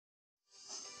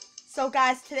So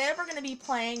guys, today we're going to be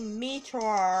playing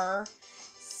Meteor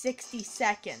 60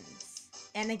 seconds.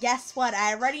 And guess what?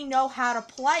 I already know how to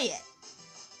play it.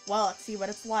 Well, let's see what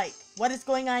it's like. What is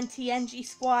going on, TNG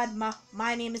squad?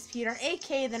 My name is Peter,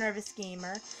 aka The Nervous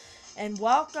Gamer. And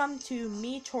welcome to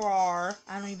Meteor,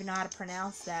 I don't even know how to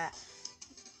pronounce that,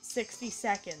 60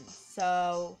 seconds.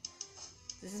 So,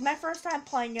 this is my first time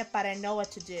playing it, but I know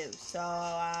what to do. So,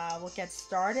 we'll get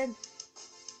started.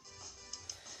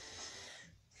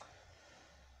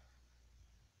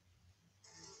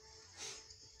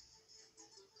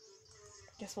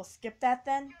 Guess we'll skip that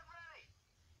then.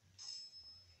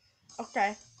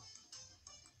 Okay.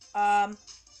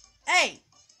 Hey!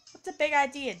 What's a big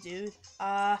idea, dude?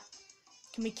 Can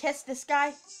we kiss this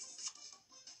guy?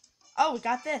 Oh, we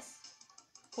got this.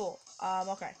 Cool.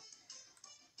 Okay.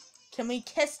 Can we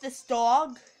kiss this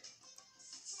dog?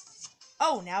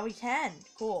 Oh, now we can.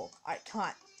 Cool. Alright, come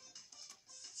on.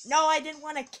 No, I didn't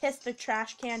want to kiss the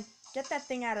trash can. Get that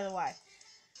thing out of the way.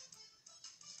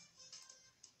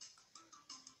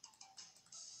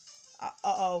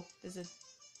 Uh-oh. There's a...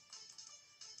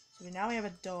 So now we have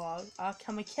a dog.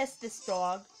 Can we kiss this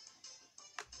dog?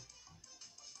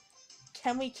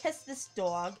 Can we kiss this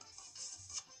dog?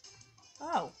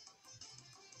 Oh.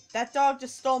 That dog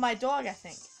just stole my dog, I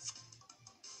think.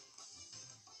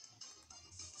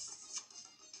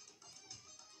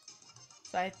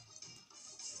 So I...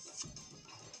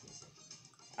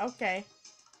 Okay.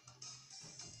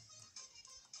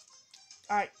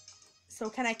 Alright. So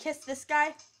can I kiss this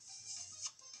guy?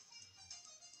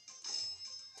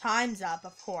 Time's up,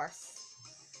 of course.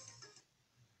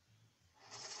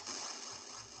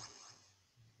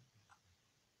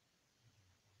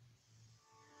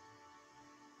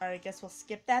 Alright, I guess we'll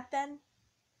skip that then.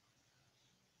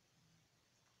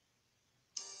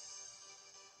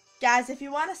 Guys, if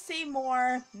you want to see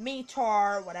more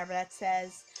Meteor, whatever that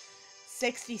says,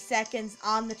 60 seconds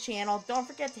on the channel, don't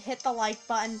forget to hit the like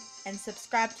button and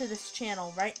subscribe to this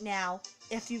channel right now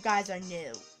if you guys are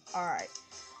new. Alright.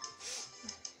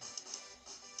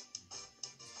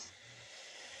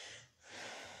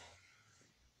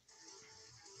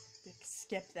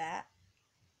 Skip that.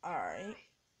 Alright.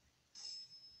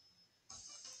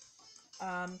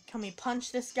 Can we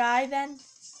punch this guy then?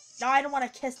 No, I don't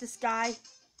want to kiss this guy.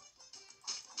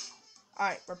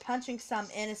 Alright, we're punching some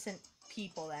innocent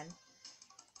people then.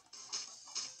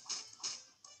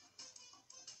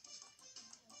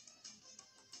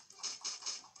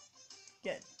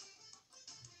 Good.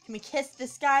 Can we kiss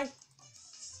this guy?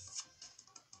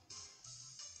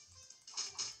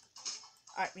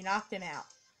 Alright, we knocked him out.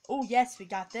 Oh, yes, we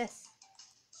got this.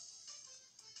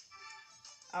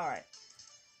 Alright.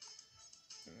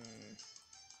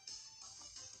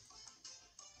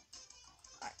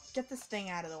 Alright, get this thing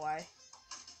out of the way.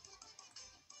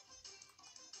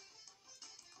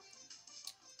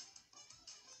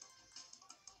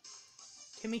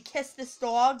 Can we kiss this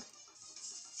dog?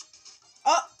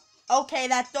 Oh! Okay,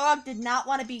 that dog did not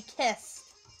want to be kissed.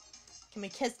 Can we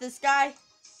kiss this guy?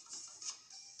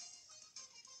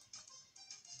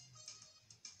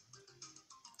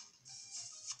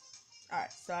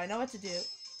 Alright, so I know what to do.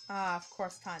 Of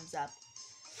course time's up.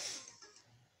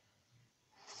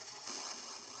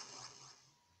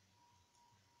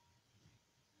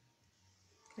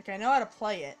 Like, I know how to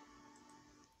play it.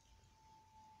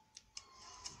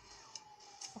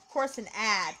 Of course an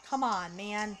ad. Come on,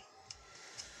 man.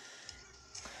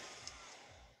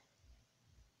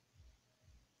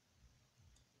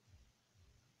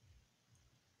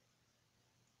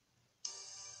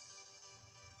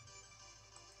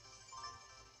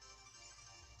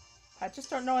 I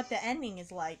just don't know what the ending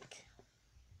is like.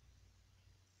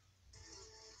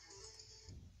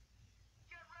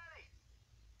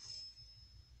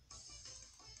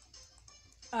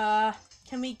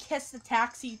 Can we kiss the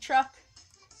taxi truck?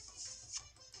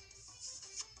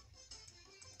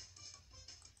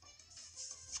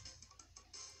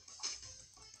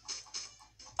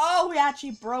 Oh, we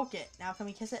actually broke it. Now can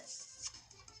we kiss it?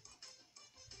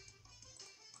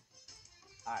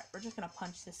 Alright, we're just gonna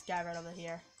punch this guy right over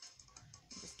here.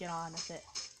 Just get on with it.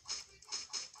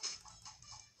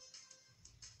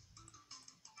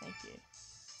 Thank you.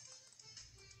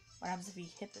 What happens if we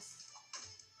hit this?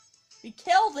 We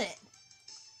killed it!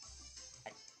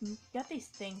 Get these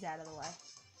things out of the way.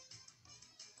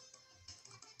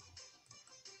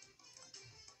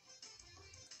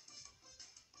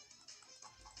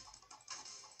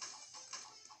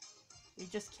 We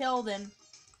just killed him.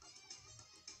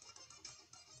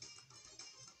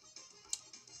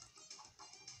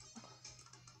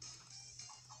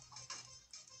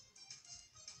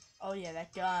 Oh yeah,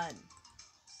 that gun.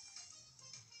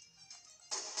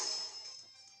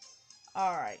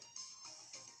 Alright.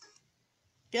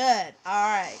 Good.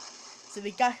 Alright. So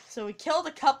we killed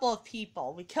a couple of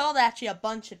people. We killed actually a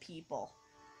bunch of people.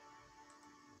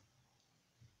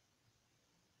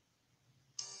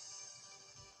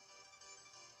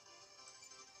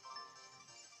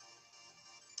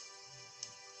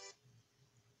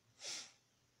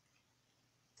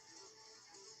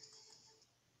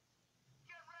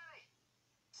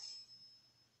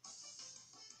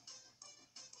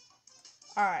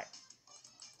 Alright.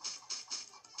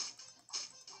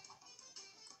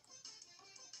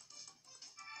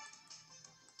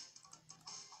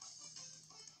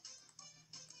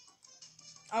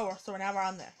 Oh, so now we're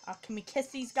on there. Can we kiss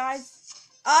these guys?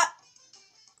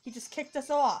 He just kicked us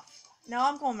off. No,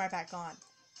 I'm going right back on.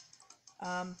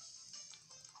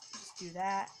 Just do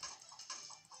that.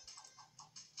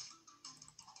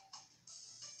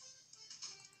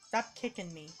 Stop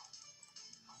kicking me.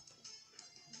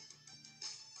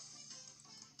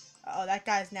 Oh, that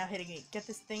guy's now hitting me. Get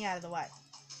this thing out of the way.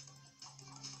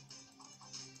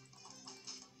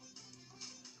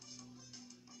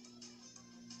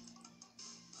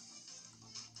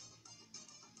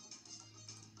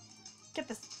 Get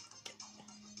this.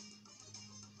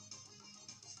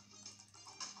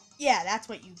 Yeah, that's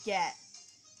what you get.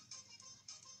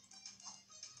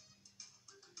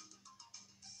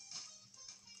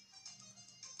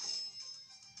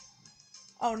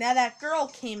 Oh, now that girl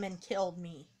came and killed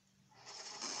me.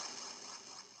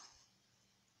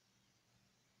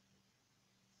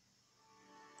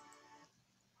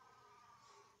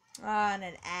 And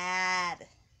an ad.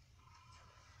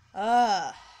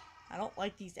 Ugh. I don't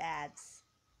like these ads.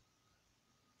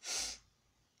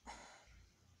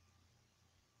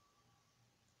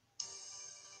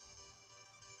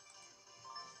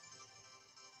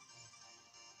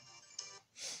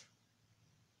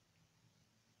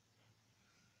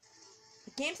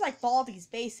 Games like Baldi's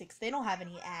Basics, they don't have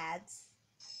any ads.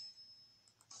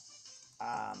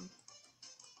 I'm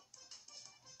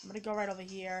gonna go right over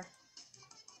here.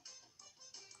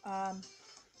 Can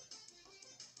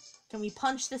we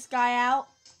punch this guy out?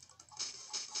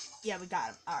 Yeah, we got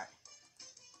him. Alright.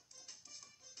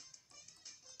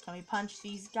 Can we punch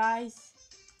these guys?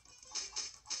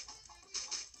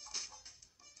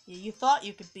 Yeah, you thought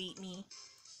you could beat me.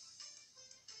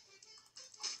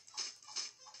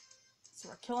 So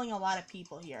we're killing a lot of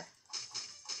people here.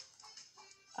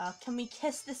 Can we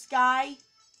kiss this guy?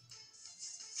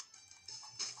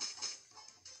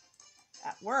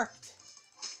 That worked.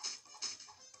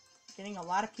 Getting a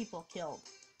lot of people killed.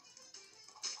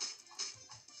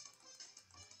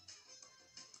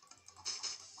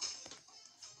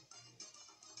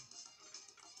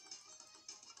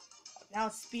 Now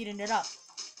it's speeding it up.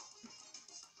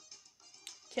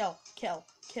 Kill, kill,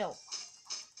 kill.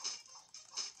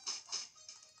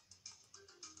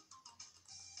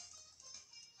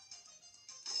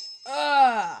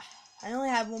 I only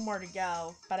have one more to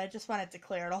go, but I just wanted to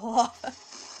clear it all off.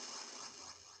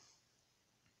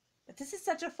 But this is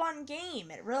such a fun game.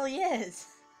 It really is.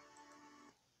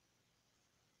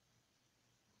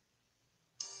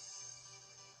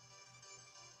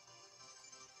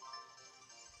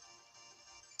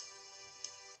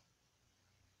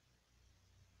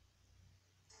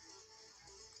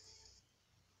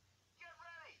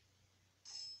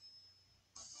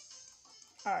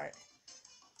 Alright.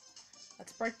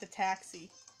 Let's break the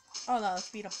taxi. Oh no, let's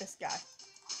beat up this guy.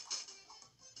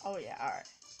 Oh yeah, alright.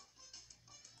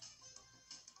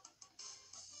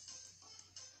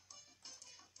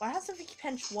 What happens if we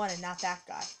pinch one and not that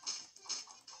guy?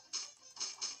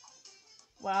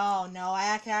 Well, no,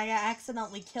 I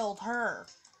accidentally killed her.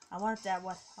 I wanted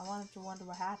to wonder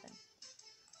what happened.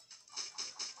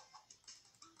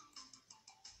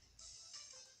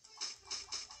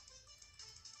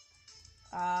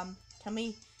 Can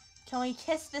we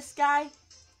kiss this guy?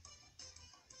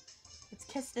 Let's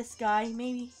kiss this guy,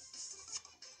 maybe.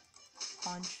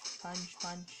 Punch, punch,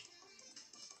 punch.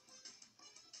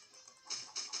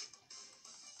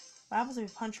 What happens if we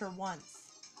punch her once?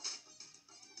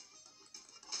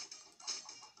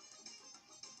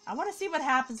 I want to see what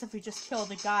happens if we just kill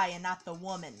the guy and not the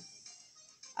woman.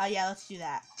 Yeah, let's do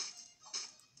that.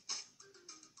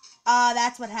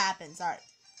 That's what happens. Alright.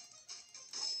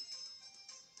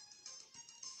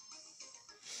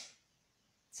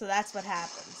 So that's what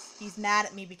happens. He's mad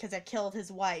at me because I killed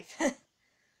his wife.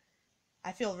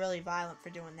 I feel really violent for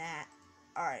doing that.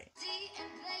 Alright.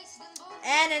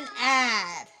 And an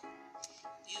ad.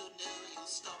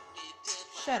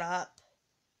 Shut up.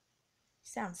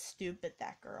 She sounds stupid,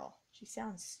 that girl. She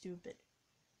sounds stupid.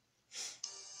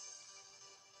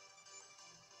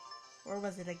 Or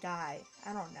was it a guy?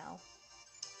 I don't know.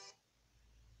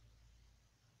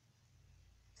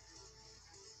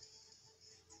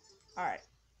 Alright.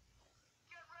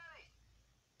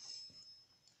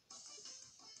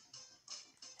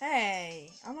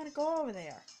 Hey, I'm gonna go over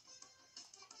there.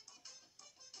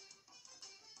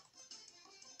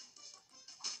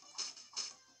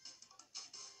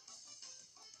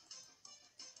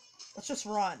 Let's just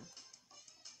run.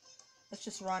 Let's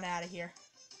just run out of here.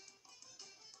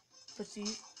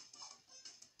 Proceed.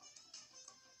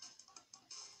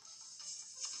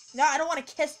 No, I don't want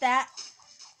to kiss that.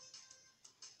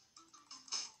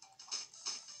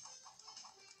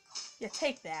 Yeah,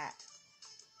 take that.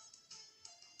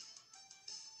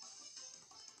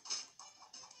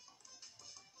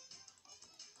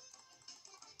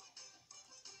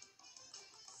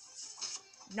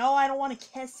 No, I don't want to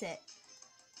kiss it.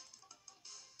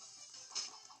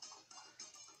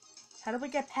 How do we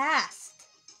get past?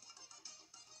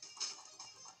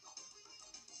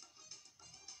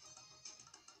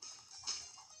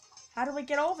 How do we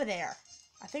get over there?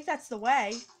 I think that's the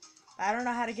way. But I don't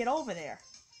know how to get over there.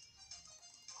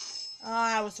 Oh,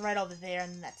 I was right over there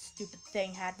and that stupid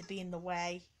thing had to be in the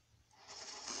way.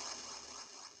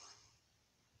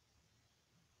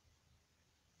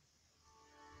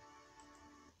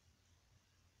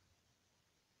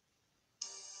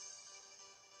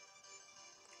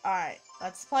 Alright,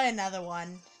 let's play another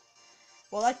one.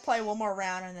 We'll like play one more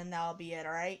round and then that'll be it,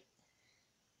 alright?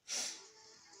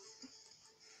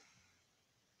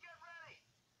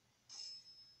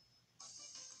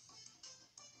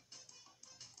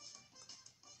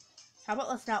 How about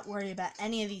let's not worry about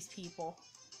any of these people?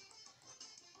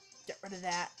 Get rid of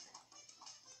that.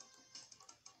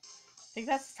 I think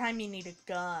that's the time you need a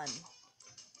gun.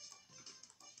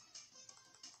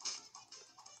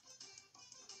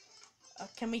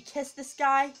 Can we kiss this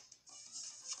guy?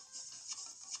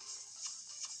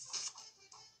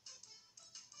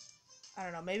 I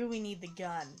don't know, maybe we need the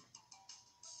gun.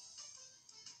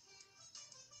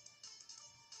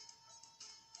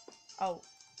 Oh.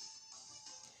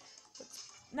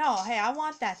 No, hey, I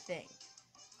want that thing.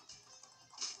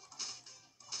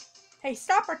 Hey,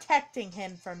 stop protecting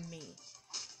him from me.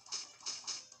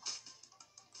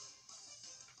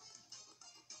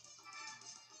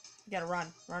 You gotta run.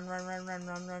 Run, run, run, run,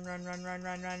 run, run, run, run, run,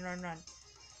 run, run, run, run.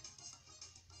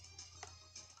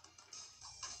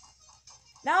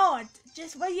 No, it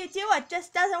just what you do, it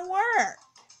just doesn't work.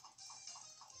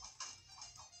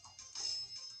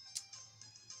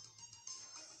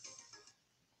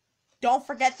 Don't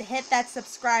forget to hit that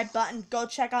subscribe button. Go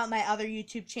check out my other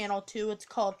YouTube channel too. It's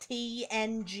called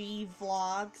TNG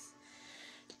Vlogs.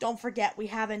 Don't forget we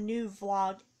have a new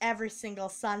vlog every single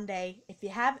Sunday. If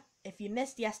you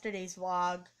missed yesterday's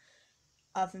vlog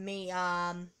of me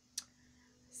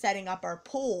setting up our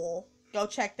pool, go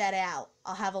check that out.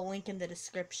 I'll have a link in the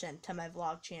description to my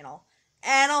vlog channel.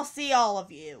 And I'll see all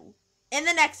of you in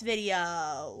the next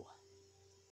video.